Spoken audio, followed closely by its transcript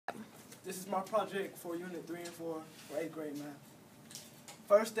This is my project for Unit 3 and 4 for 8th grade math.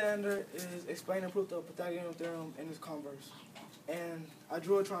 First standard is explain and prove the Pythagorean theorem and its converse. And I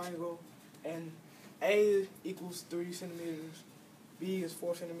drew a triangle, and A equals 3 centimeters, B is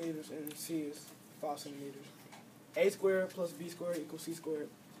 4 centimeters, and C is 5 centimeters. A squared plus B squared equals C squared.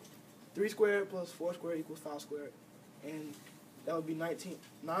 3 squared plus 4 squared equals 5 squared. And that would be 19.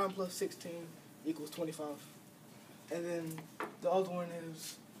 9 plus 16 equals 25. And then the other one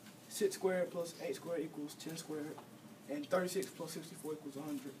is 6 squared plus 8 squared equals 10 squared. And 36 plus 64 equals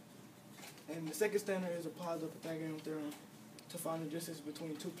 100. And the second standard is apply the Pythagorean theorem to find the distance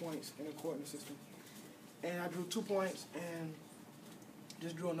between 2 points in a coordinate system. And I drew 2 points and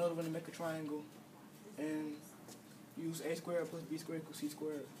just drew another one to make a triangle. And use A squared plus B squared equals C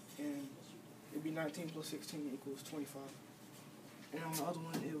squared. And it would be 19 plus 16 equals 25. And on the other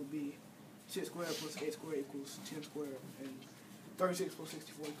one, it would be 6 squared plus 8 squared equals 10 squared. And 36 plus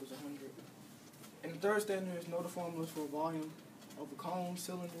 64 equals 100. And the third standard is know the formulas for volume of a cone,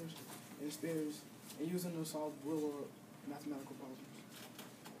 cylinders, and spheres, and using them to solve real-world mathematical problems.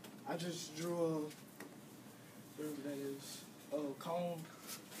 I just drew whatever that is, a cone,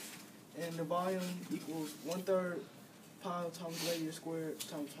 and the volume equals 1/3 pi times radius squared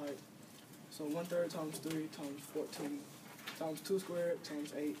times height. So 1/3 times 3 times 14 times 2 squared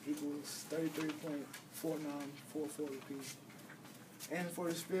times 8 equals 33.4944 repeats. And for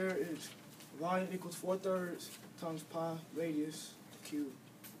the sphere, it's volume equals 4/3 times pi radius cubed.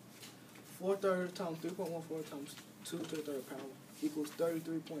 4/3 times 3.14 times 2 to the third power equals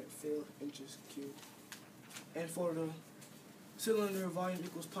 33.4 inches cubed. And for the cylinder, volume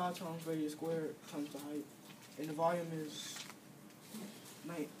equals pi times radius squared times the height. And the volume is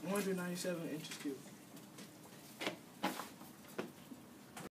 197 inches cubed.